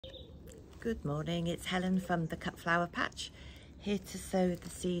Good morning, it's Helen from the Cut Flower Patch, here to sow the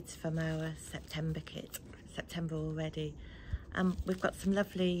seeds from our September kit. September already. We've got some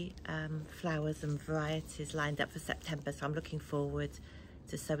lovely flowers and varieties lined up for September, so I'm looking forward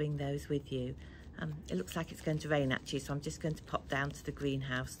to sowing those with you. It looks like it's going to rain actually, so I'm just going to pop down to the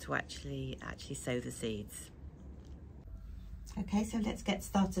greenhouse to actually sow the seeds. Okay, so let's get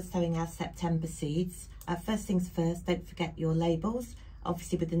started sowing our September seeds. First things first, don't forget your labels,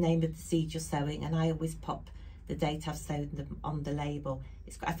 obviously with the name of the seed you're sowing, and I always pop the date I've sown them on the label.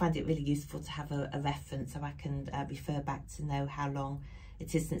 I find it really useful to have a reference so I can refer back to know how long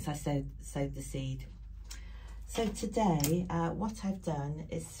it is since I sowed the seed. So today, what I've done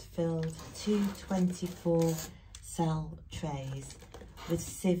is filled two 24 cell trays with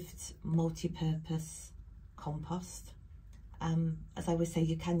sieved multi-purpose compost. As I always say,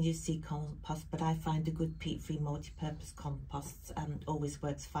 you can use seed compost, but I find a good peat-free multi-purpose compost always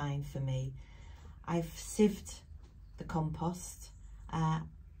works fine for me. I've sieved the compost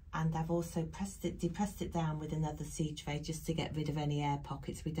and I've also depressed it down with another seed tray just to get rid of any air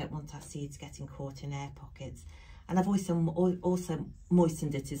pockets. We don't want our seeds getting caught in air pockets. And I've also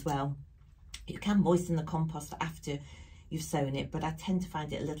moistened it as well. You can moisten the compost after you've sown it, but I tend to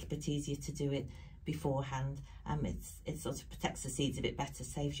find it a little bit easier to do it beforehand. It sort of protects the seeds a bit better,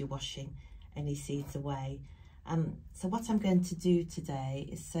 saves you washing any seeds away. So what I'm going to do today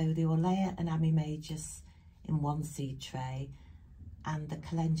is sow the Orlaya and Ammi Majus in one seed tray and the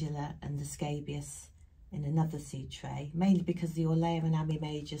Calendula and the Scabiosa in another seed tray, mainly because the Orlaya and Ammi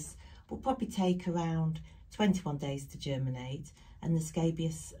Majus will probably take around 21 days to germinate, and the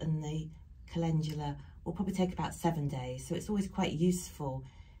Scabiosa and the Calendula will probably take about 7 days. So it's always quite useful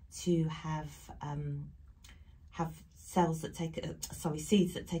to have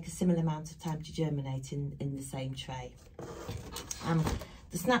seeds that take a similar amount of time to germinate in the same tray.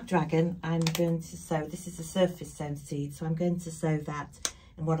 The Snapdragon I'm going to sow, this is a surface sown seed, so I'm going to sow that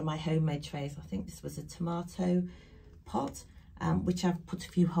in one of my homemade trays. I think this was a tomato pot, which I've put a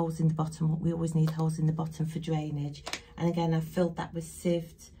few holes in the bottom. We always need holes in the bottom for drainage. And again, I've filled that with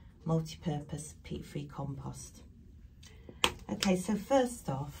sieved multi-purpose peat-free compost. Okay, so first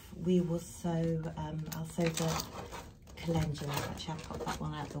off, we will sow, I'll sow the Calendula. Actually, I'll pop that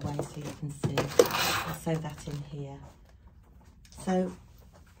one out of the way so you can see. I'll sow that in here. So,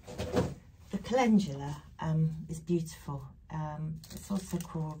 the Calendula is beautiful. It's also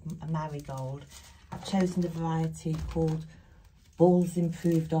called a marigold. I've chosen a variety called Ball's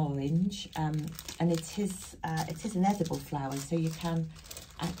Improved Orange, and it is an edible flower, so you can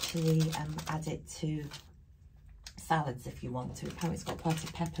actually add it to salads if you want to. Apparently it's got quite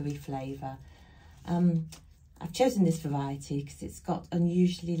a peppery flavour. I've chosen this variety because it's got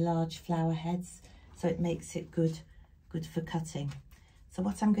unusually large flower heads, so it makes it good for cutting. So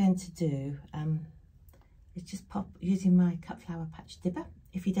what I'm going to do is just pop using my Cut Flower Patch dibber.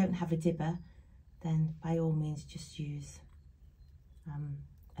 If you don't have a dibber, then by all means just use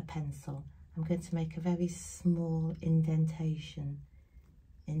a pencil. I'm going to make a very small indentation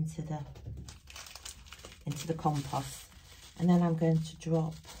into the compost, and then I'm going to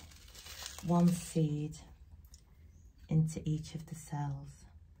drop one seed into each of the cells.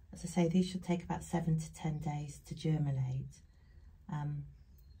 As I say, these should take about 7 to 10 days to germinate. I'm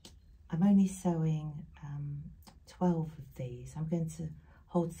only sowing 12 of these. I'm going to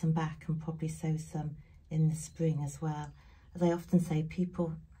hold some back and probably sow some in the spring as well. As I often say,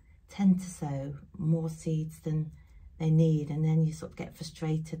 people tend to sow more seeds than they need, and then you sort of get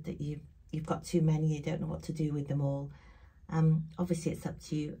frustrated that you've got too many, you don't know what to do with them all. Obviously it's up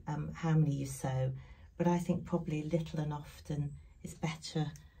to you how many you sow, but I think probably little and often is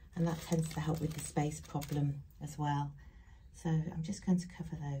better, and that tends to help with the space problem as well. So I'm just going to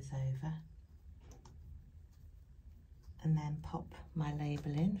cover those over and then pop my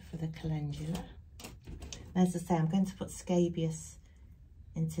label in for the Calendula. And as I say, I'm going to put Scabiosa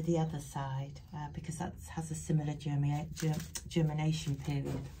into the other side because that has a similar germination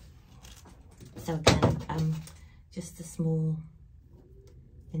period. So again, just a small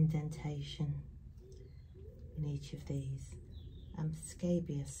indentation in each of these.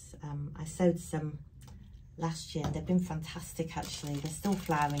 Scabiosa, I sowed some last year and they've been fantastic actually. They're still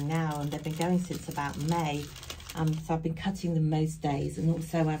flowering now and they've been going since about May. So I've been cutting them most days, and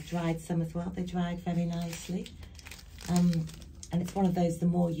also I've dried some as well. They dried very nicely. And it's one of those, the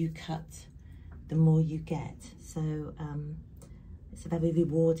more you cut, the more you get. So it's a very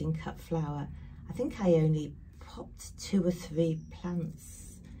rewarding cut flower. I think I only popped 2 or 3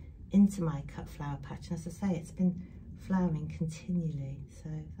 plants into my Cut Flower Patch, and as I say, it's been flowering continually, so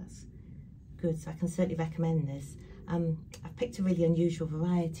that's good. So I can certainly recommend this. I've picked a really unusual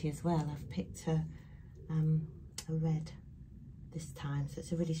variety as well. I've picked a red this time, so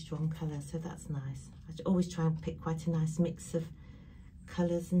it's a really strong colour, so that's nice. I always try and pick quite a nice mix of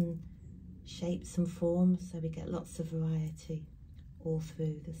colours and shapes and forms, so we get lots of variety all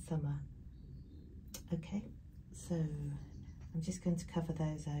through the summer. Okay, so I'm just going to cover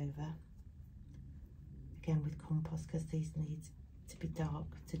those over again with compost because these need to be dark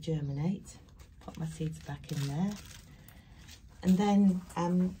to germinate. Pop my seeds back in there, and then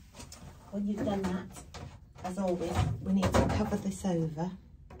when you've done that, as always, we need to cover this over.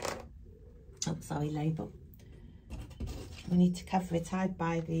 Oh, sorry, label. We need to cover it. I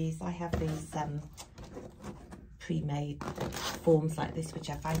buy these, I have these pre-made forms like this, which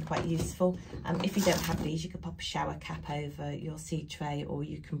I find quite useful. If you don't have these, you could pop a shower cap over your seed tray, or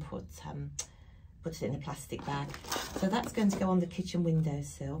you can put it in a plastic bag. So that's going to go on the kitchen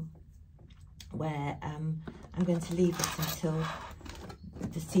windowsill, where I'm going to leave it until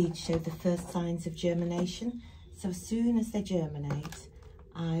the seeds show the first signs of germination. So as soon as they germinate,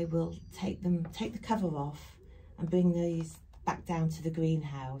 I will take the cover off and bring these back down to the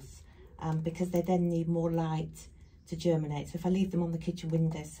greenhouse, because they then need more light to germinate. So if I leave them on the kitchen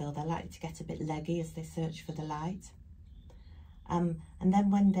windowsill, they're likely to get a bit leggy as they search for the light. And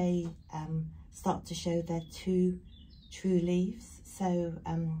then when they start to show their two true leaves, so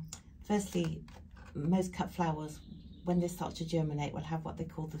firstly, most cut flowers, when they start to germinate, will have what they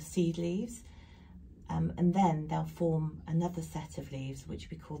call the seed leaves, and then they'll form another set of leaves which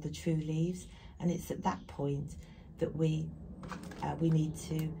we call the true leaves, and it's at that point that we need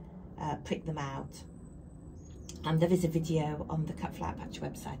to prick them out. There is a video on the Cut Flower Patch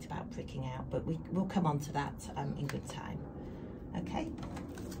website about pricking out, but we'll come on to that in good time. Okay.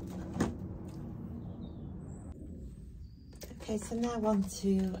 Okay, so now on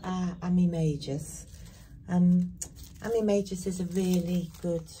to Ammi Majus. Ammi Majus is a really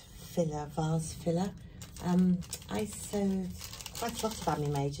good filler, vase filler. I sowed quite a lot of Ammi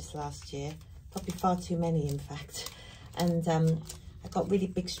Majus last year, probably far too many in fact, and I got really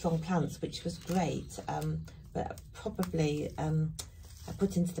big strong plants, which was great, but probably I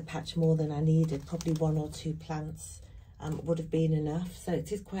put into the patch more than I needed. Probably 1 or 2 plants would have been enough, so it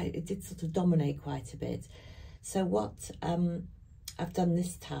did sort of dominate quite a bit. So what I've done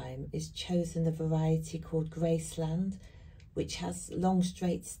this time is chosen a variety called Graceland, which has long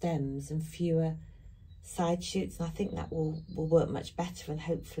straight stems and fewer side shoots, and I think that will work much better and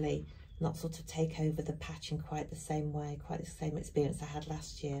hopefully not sort of take over the patch in quite the same way, quite the same experience I had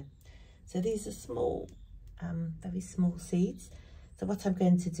last year. So these are small, very small seeds. So what I'm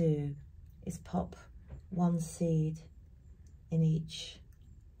going to do is pop 1 seed in each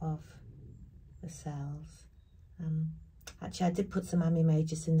of the cells. Actually, I did put some Ammi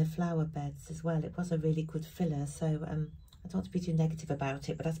Majus in the flower beds as well. It was a really good filler, so I don't want to be too negative about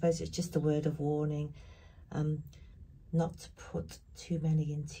it, but I suppose it's just a word of warning not to put too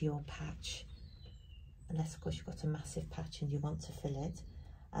many into your patch, unless of course you've got a massive patch and you want to fill it.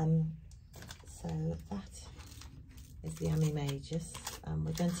 So that is the Ammi Majus.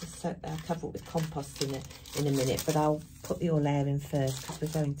 We're going to cover it with compost in a minute, but I'll put the Orlaya in first because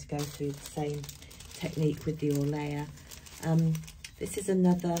we're going to go through the same technique with the Orlaya. This is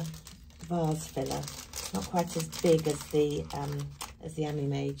another vase filler, not quite as big as the Ammi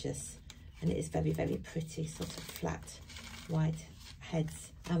Majus, and it is very, very pretty, sort of flat white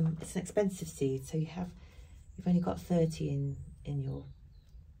heads. It's an expensive seed, so you've only got 30 in your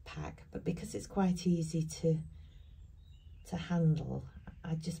pack, but because it's quite easy to handle,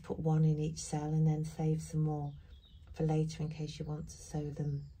 I just put 1 in each cell and then save some more for later in case you want to sow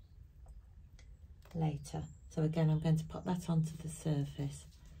them later. So again, I'm going to pop that onto the surface.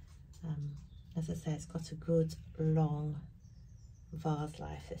 As I say, it's got a good long vase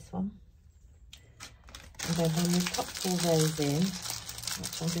life, this one. And then when we pop all those in,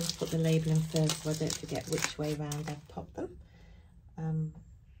 I'm going to put the label in first so I don't forget which way round I've popped them.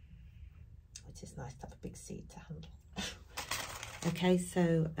 Which is nice to have a big seed to handle. Okay,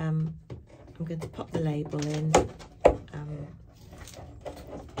 so I'm going to pop the label in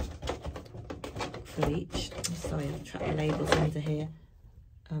for each. I'm sorry, I've trapped the labels under here.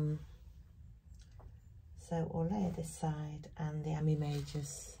 So Orlaya this side and the Ammi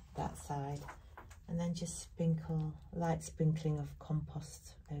Majus that side, and then just light sprinkling of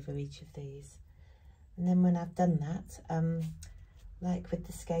compost over each of these. And then when I've done that, like with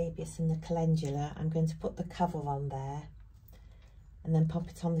the Scabiosa and the Calendula, I'm going to put the cover on there and then pop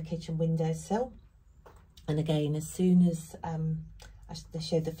it on the kitchen windowsill. And again, as soon as they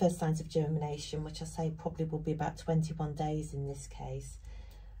show the first signs of germination, which I say probably will be about 21 days in this case,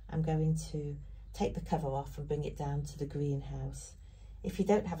 I'm going to take the cover off and bring it down to the greenhouse. If you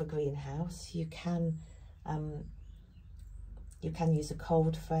don't have a greenhouse, you can use a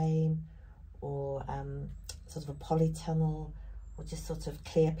cold frame, or sort of a polytunnel, or just sort of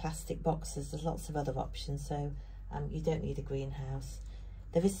clear plastic boxes. There's lots of other options, so you don't need a greenhouse.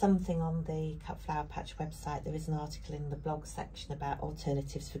 There is something on the Cut Flower Patch website. There is an article in the blog section about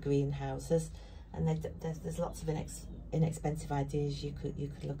alternatives for greenhouses, and there's lots of inexpensive ideas you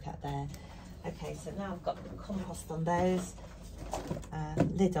could look at there. Okay, so now I've got the compost on those,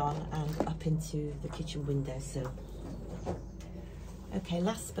 lid on and up into the kitchen windowsill. Okay,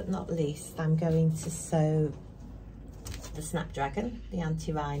 last but not least, I'm going to sow the Snapdragon, the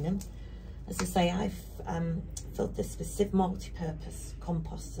antirrhinum. As I say, I've filled this with sieve multi-purpose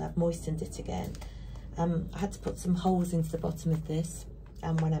compost, so I've moistened it again. I had to put some holes into the bottom of this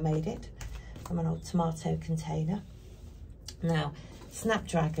when I made it, from an old tomato container. Now,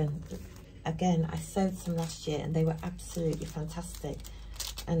 Snapdragon, again, I sowed some last year and they were absolutely fantastic.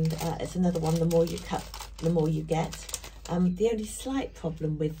 And it's another one, the more you cut, the more you get. The only slight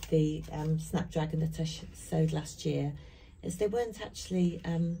problem with the Snapdragon that I sowed last year is they weren't actually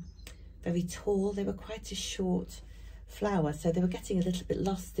very tall. They were quite a short flower, so they were getting a little bit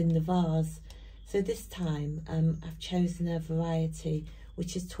lost in the vase. So this time I've chosen a variety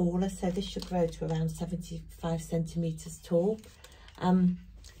which is taller, so this should grow to around 75 centimetres tall.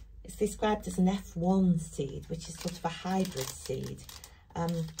 It's described as an F1 seed, which is sort of a hybrid seed,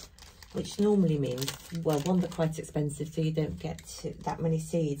 which normally means, well, one, they're quite expensive, so you don't get that many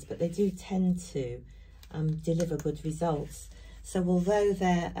seeds, but they do tend to deliver good results. So although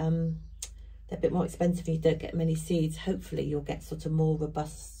they're a bit more expensive and you don't get many seeds, hopefully you'll get sort of more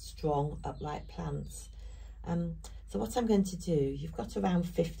robust, strong, upright plants. So what I'm going to do, you've got around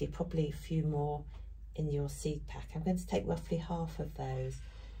 50, probably a few more in your seed pack. I'm going to take roughly half of those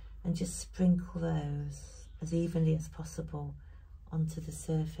and just sprinkle those as evenly as possible onto the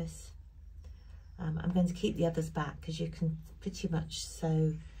surface. I'm going to keep the others back because you can pretty much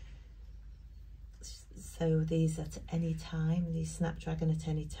sow these at any time, these Snapdragon at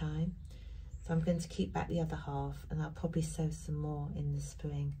any time. So I'm going to keep back the other half, and I'll probably sow some more in the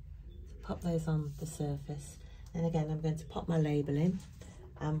spring. So pop those on the surface. And again, I'm going to pop my label in,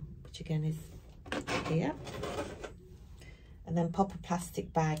 which again is here. And then pop a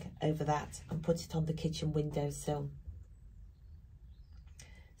plastic bag over that and put it on the kitchen windowsill.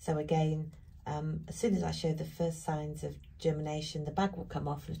 So again, as soon as I show the first signs of germination, the bag will come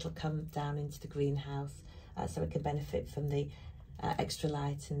off and it'll come down into the greenhouse, so it can benefit from the extra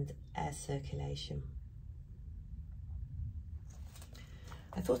light and air circulation.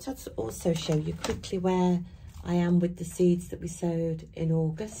 I thought I'd also show you quickly where I am with the seeds that we sowed in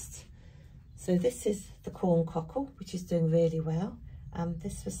August. So this is the corn cockle, which is doing really well.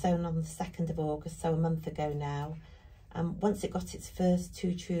 This was sown on the 2nd of August, so a month ago now. Once it got its first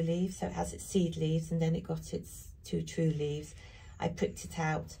 2 true leaves, so it has its seed leaves and then it got its 2 true leaves, I pricked it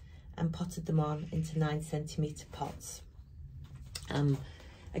out and potted them on into 9 centimetre pots.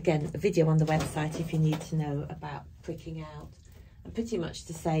 Again, a video on the website if you need to know about pricking out. And pretty much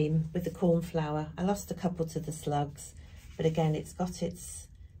the same with the cornflower. I lost a couple to the slugs, but again, it's got its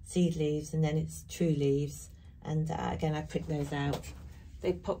seed leaves and then its true leaves. And again, I pricked those out.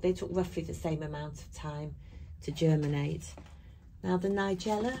 They took roughly the same amount of time to germinate. Now the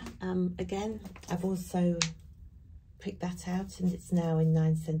Nigella, again, I've also pricked that out and it's now in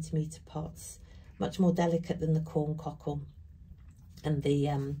 9 centimetre pots. Much more delicate than the corn cockle and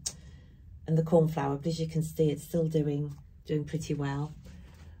the cornflower, but as you can see, it's still doing pretty well.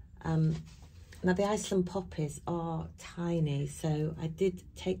 Now the Iceland poppies are tiny, so I did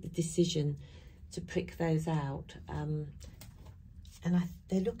take the decision to prick those out, and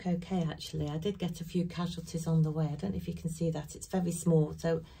they look okay actually. I did get a few casualties on the way. I don't know if you can see that. It's very small,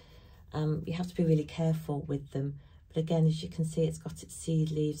 so you have to be really careful with them. But again, as you can see, it's got its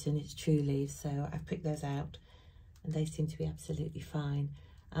seed leaves and its true leaves, so I've pricked those out and they seem to be absolutely fine.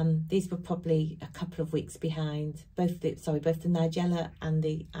 These were probably a couple of weeks behind. Both the Nigella and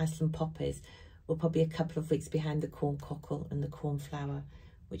the Iceland poppies were probably a couple of weeks behind the corn cockle and the cornflower,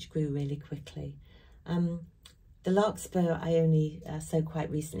 which grew really quickly. The larkspur I only sowed quite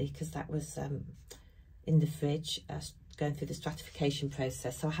recently because that was in the fridge, going through the stratification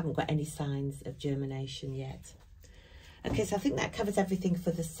process, so I haven't got any signs of germination yet. Okay, so I think that covers everything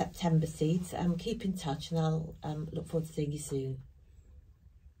for the September seeds. Keep in touch and I'll look forward to seeing you soon.